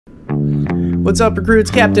What's up,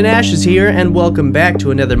 recruits? CptAshes here, and welcome back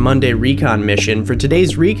to another Monday recon mission. For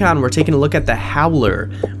today's recon, we're taking a look at the Howler,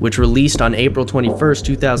 which released on April 21st,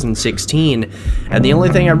 2016. And the only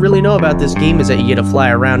thing I really know about this game is that you get to fly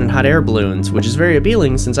around in hot air balloons, which is very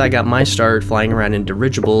appealing since I got my start flying around in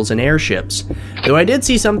dirigibles and airships. Though I did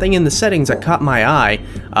see something in the settings that caught my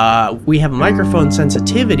eye. We have microphone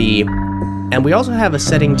sensitivity, and we also have a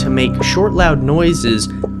setting to make short, loud noises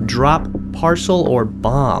drop parcel or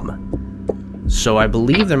bomb. So I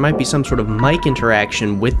believe there might be some sort of mic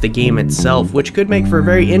interaction with the game itself, which could make for a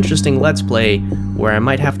very interesting Let's Play where I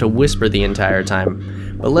might have to whisper the entire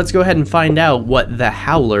time. But let's go ahead and find out what the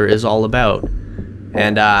Howler is all about.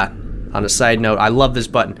 And on a side note, I love this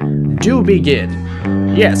button. Do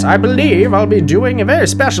begin. Yes, I believe I'll be doing a very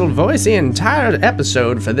special voice the entire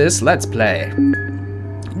episode for this Let's Play.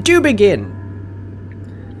 Do begin.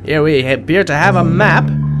 Here we appear to have a map.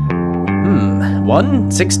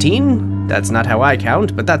 1, 16? That's not how I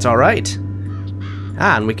count, but that's alright.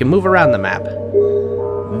 And we can move around the map.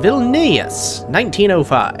 Vilnius,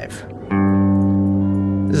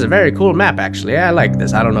 1905. This is a very cool map, actually. I like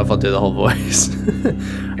this. I don't know if I'll do the whole voice.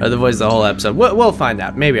 Or the voice of the whole episode. We'll find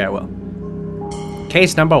out. Maybe I will.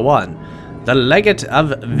 Case number 1. The Legate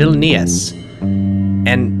of Vilnius.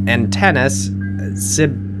 And Antanas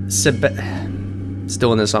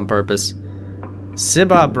Still in this on purpose.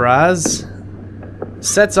 Sibabraz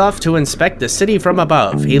sets off to inspect the city from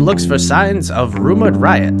above. He looks for signs of rumored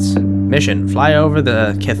riots. Mission: fly over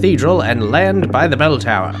the cathedral and land by the bell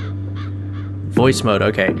tower. Voice mode,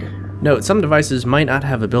 okay. Note, some devices might not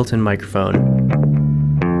have a built-in microphone.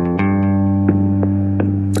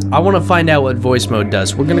 I want to find out what voice mode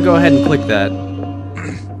does. We're gonna go ahead and click that.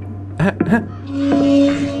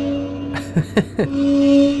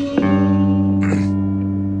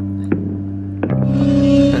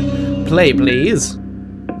 Play, please.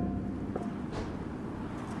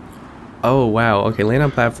 Oh, wow. Okay, land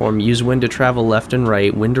on platform. Use wind to travel left and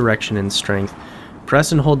right. Wind direction and strength.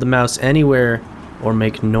 Press and hold the mouse anywhere or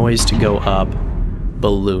make noise to go up.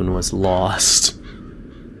 Balloon was lost.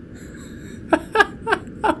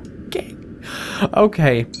 Okay.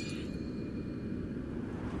 Okay.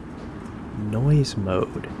 Noise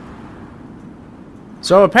mode.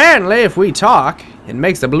 So apparently if we talk, it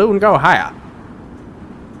makes the balloon go higher.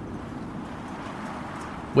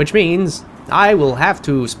 Which means I will have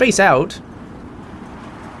to space out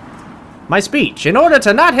my speech. In order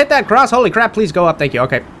to not hit that cross, holy crap, please go up. Thank you.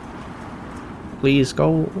 Okay. Please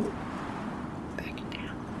go back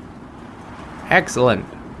down. Excellent.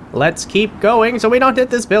 Let's keep going so we don't hit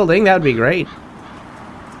this building. That would be great.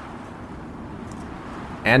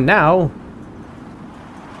 And now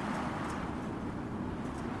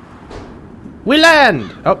we land.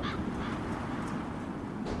 Oh.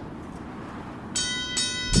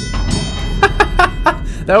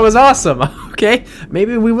 That was awesome. Okay,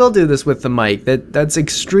 maybe we will do this with the mic. That's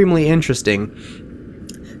extremely interesting.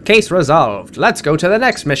 Case resolved. Let's go to the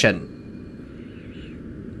next mission.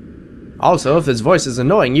 Also, if this voice is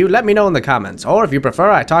annoying you, let me know in the comments. Or if you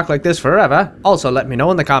prefer I talk like this forever, also let me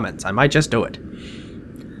know in the comments. I might just do it.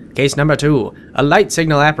 Case number 2. A light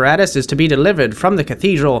signal apparatus is to be delivered from the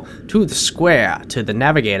cathedral to the square to the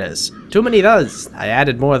navigators. Too many thes. I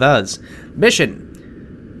added more thes. Mission: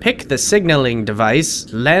 pick the signaling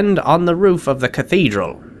device, land on the roof of the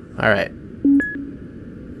cathedral. Alright.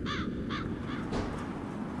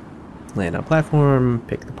 Land on platform,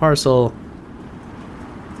 pick the parcel.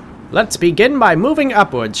 Let's begin by moving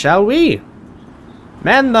upwards, shall we?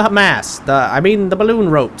 Man the mast, the balloon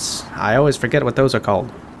ropes. I always forget what those are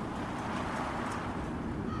called.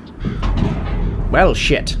 Well,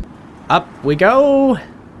 shit. Up we go.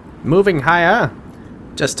 Moving higher.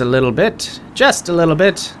 Just a little bit. Just a little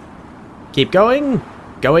bit. Keep going.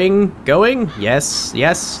 Going. Going. Yes.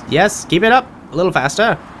 Yes. Yes. Keep it up. A little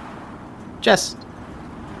faster. Just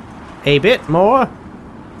a bit more.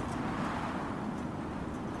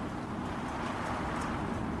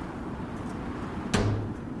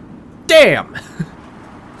 Damn!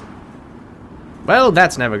 Well,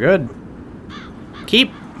 that's never good.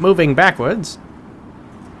 Keep moving backwards.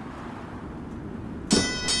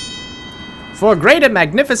 For great and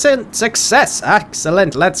magnificent success.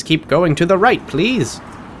 Excellent. Let's keep going to the right, please.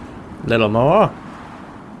 Little more.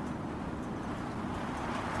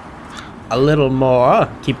 A little more.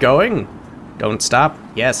 Keep going. Don't stop.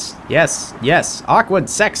 Yes, yes, yes. Awkward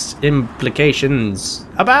sex implications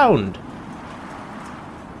abound.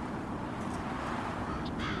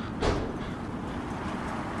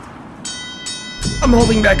 I'm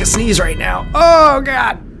holding back a sneeze right now. Oh,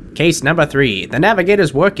 God. Case number 3. The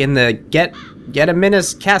navigators work in the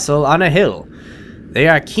Getaminas Castle on a hill. They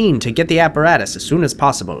are keen to get the apparatus as soon as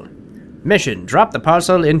possible. Mission: drop the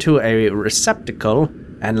parcel into a receptacle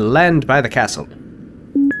and land by the castle.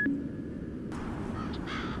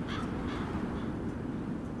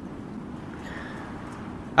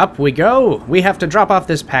 Up we go! We have to drop off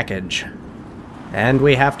this package. And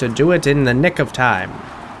we have to do it in the nick of time.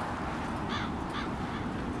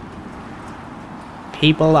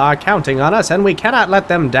 People are counting on us, and we cannot let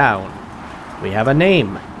them down. We have a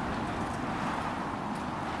name.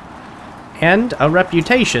 And a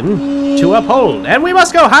reputation to uphold. And we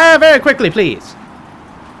must go higher very quickly, please.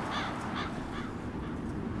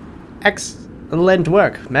 Excellent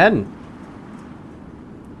work, men.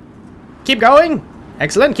 Keep going.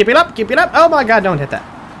 Excellent. Keep it up. Keep it up. Oh my god, don't hit that.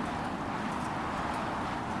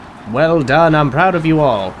 Well done. I'm proud of you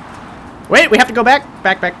all. Wait, we have to go back.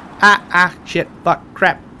 Back. Shit. Fuck.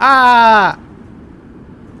 Crap.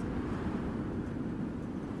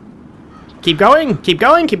 Keep going. Keep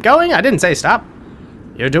going. Keep going. I didn't say stop.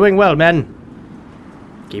 You're doing well, men.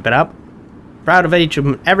 Keep it up. Proud of each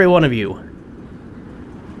and every one of you.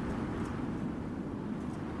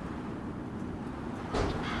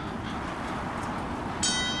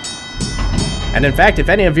 And in fact, if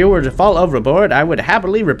any of you were to fall overboard, I would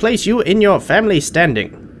happily replace you in your family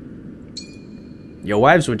standing. Your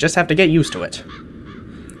wives would just have to get used to it.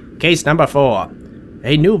 Case number 4.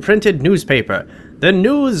 A new printed newspaper. The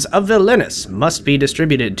news of Villainous must be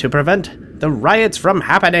distributed to prevent the riots from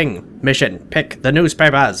happening. Mission: pick the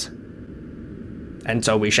newspapers. And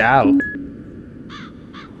so we shall.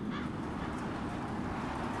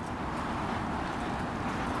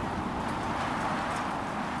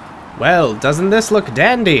 Well, doesn't this look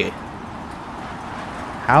dandy?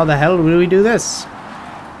 How the hell will we do this?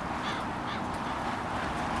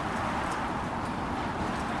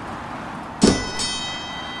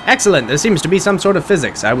 Excellent, there seems to be some sort of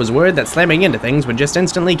physics. I was worried that slamming into things would just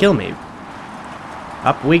instantly kill me.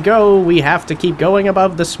 Up we go, we have to keep going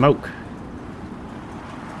above the smoke.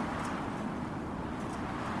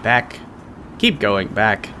 Back. Keep going,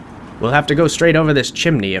 back. We'll have to go straight over this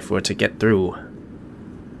chimney if we're to get through.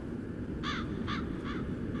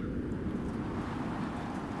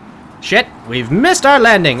 Shit, we've missed our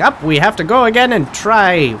landing. Up, we have to go again and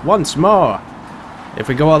try once more. If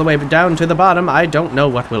we go all the way down to the bottom, I don't know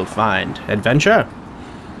what we'll find. Adventure?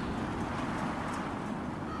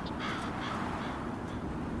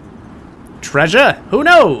 Treasure? Who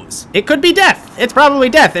knows? It could be death. It's probably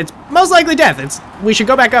death. It's most likely death. We should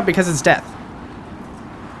go back up because it's death.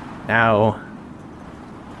 Now,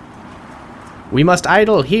 we must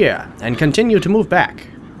idle here and continue to move back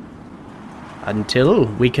until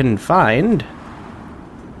we can find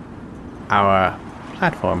our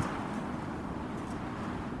platform.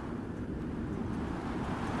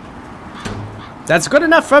 That's good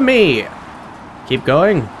enough for me. Keep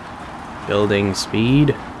going. Building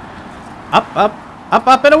speed.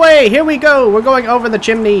 Up and away. Here we go. We're going over the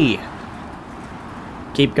chimney.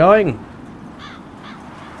 Keep going.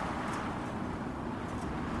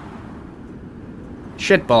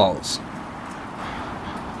 Shitballs.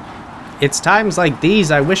 It's times like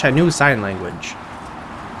these I wish I knew sign language.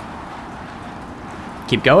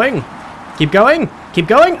 Keep going. Keep going. Keep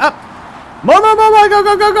going. Up. More. Go.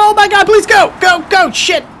 Oh my god, please go. Go.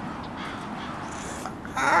 Shit.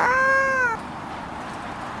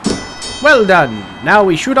 Well done. Now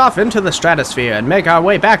we shoot off into the stratosphere and make our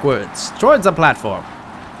way backwards towards the platform.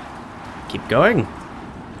 Keep going.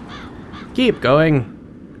 Keep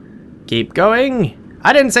going. Keep going.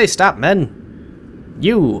 I didn't say stop, men.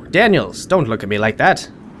 You, Daniels, don't look at me like that.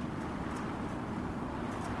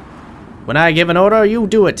 When I give an order, you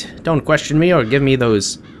do it. Don't question me or give me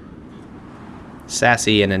those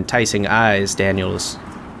sassy and enticing eyes, Daniels.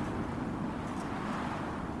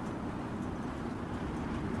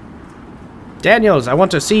 Daniels, I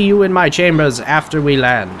want to see you in my chambers after we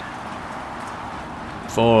land.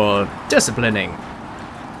 For disciplining.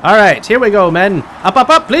 Alright, here we go, men.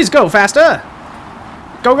 Up, please go faster.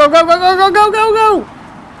 Go.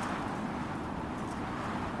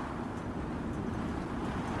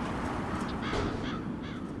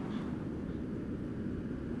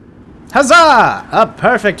 Huzzah! A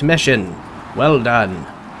perfect mission. Well done.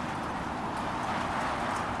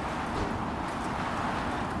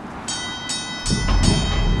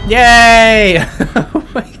 Yay! Oh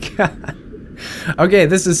my god. Okay,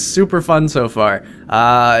 this is super fun so far.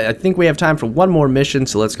 I think we have time for one more mission,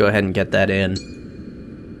 so let's go ahead and get that in.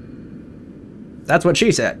 That's what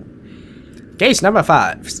she said. Case number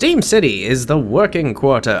 5. Steam City is the working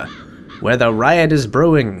quarter. Where the riot is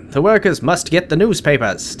brewing, the workers must get the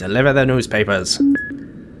newspapers. Deliver the newspapers.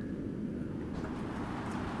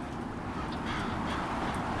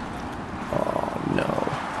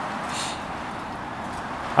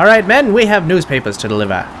 Alright, men, we have newspapers to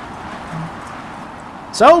deliver.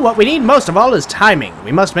 So, what we need most of all is timing.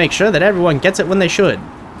 We must make sure that everyone gets it when they should.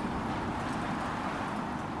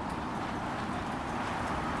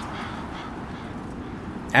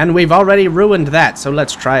 And we've already ruined that, so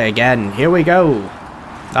let's try again. Here we go.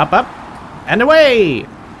 Up, up, and away!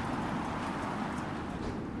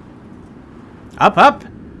 Up, up.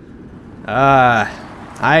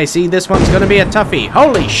 I see this one's gonna be a toughie.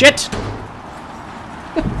 Holy shit!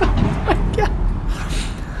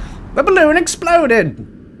 The balloon exploded!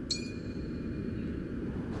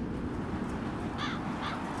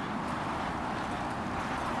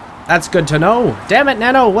 That's good to know. Damn it,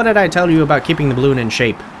 Nano, what did I tell you about keeping the balloon in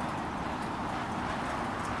shape?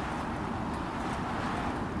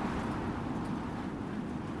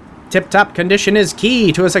 Tip-top condition is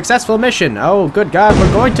key to a successful mission. Oh, good God,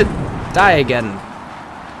 we're going to die again.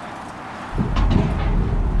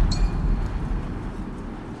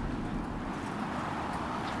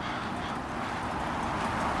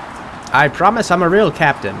 I promise I'm a real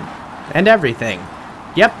captain. And everything.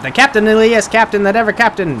 Yep, the captainliest captain that ever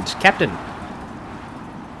captained. Captain.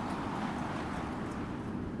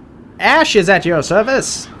 Ash is at your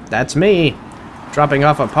service. That's me. Dropping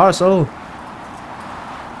off a parcel.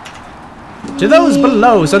 To those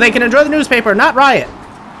below, so they can enjoy the newspaper, not riot.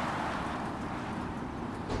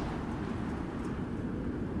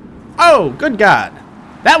 Oh, good God.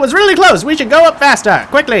 That was really close. We should go up faster.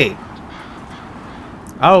 Quickly.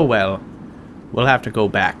 Oh, well. We'll have to go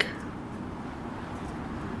back.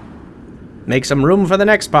 Make some room for the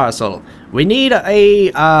next parcel. We need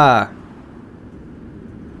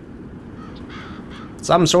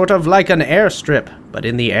some sort of like an airstrip, but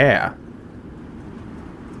in the air.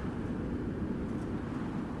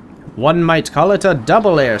 One might call it a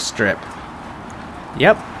double airstrip.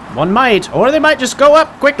 Yep, one might. Or they might just go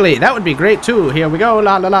up quickly. That would be great too. Here we go.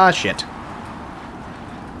 La la la shit.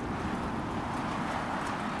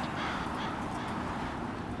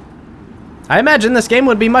 I imagine this game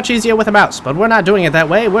would be much easier with a mouse, but we're not doing it that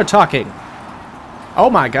way. We're talking. Oh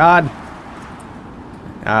my God.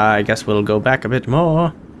 I guess we'll go back a bit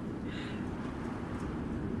more.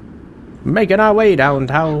 Making our way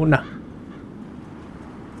downtown.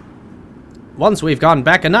 Once we've gone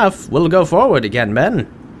back enough, we'll go forward again, men.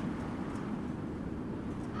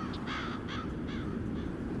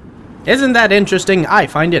 Isn't that interesting? I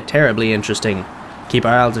find it terribly interesting. Keep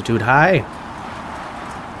our altitude high.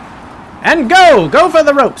 And go! Go for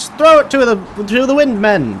the ropes! Throw it to the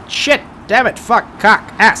windmen! Shit! Damn it! Fuck!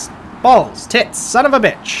 Cock! Ass! Balls! Tits! Son of a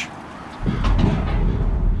bitch!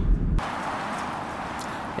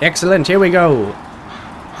 Excellent, here we go.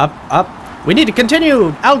 Up, up. We need to continue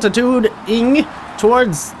altitude-ing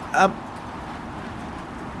towards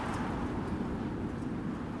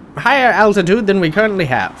higher altitude than we currently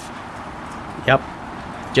have. Yep.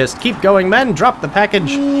 Just keep going, men. Drop the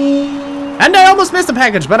package. And I almost missed the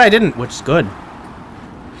package, but I didn't, which is good.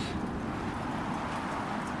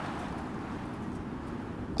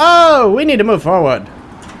 Oh, we need to move forward.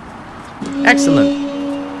 Excellent.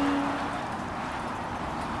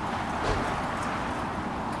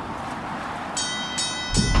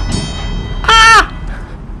 Ah!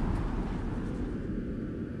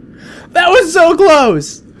 That was so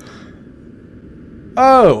close.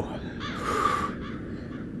 Oh.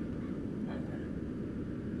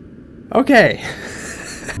 Okay.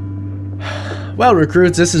 Well,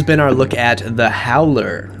 recruits, this has been our look at the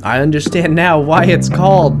Howler. I understand now why it's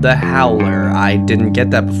called the Howler. I didn't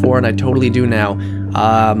get that before, and I totally do now.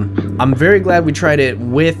 I'm very glad we tried it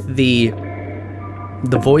with the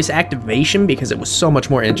voice activation, because it was so much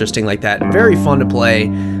more interesting like that. Very fun to play.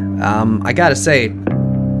 I gotta say,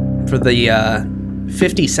 for the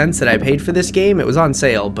 50 cents that I paid for this game, it was on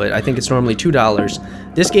sale, but I think it's normally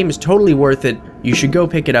 $2. This game is totally worth it. You should go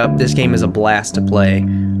pick it up. This game is a blast to play.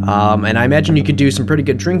 And I imagine you could do some pretty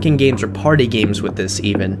good drinking games or party games with this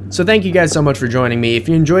even. So thank you guys so much for joining me. If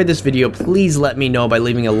you enjoyed this video, please let me know by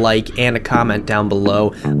leaving a like and a comment down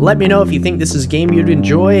below. Let me know if you think this is a game you'd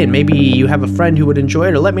enjoy, and maybe you have a friend who would enjoy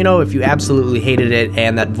it, or let me know if you absolutely hated it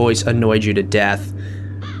and that voice annoyed you to death.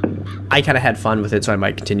 I kind of had fun with it, so I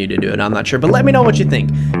might continue to do it. I'm not sure, but let me know what you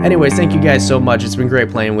think. Anyways, thank you guys so much. It's been great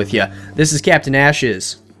playing with you. This is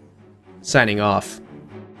CptAshes, signing off.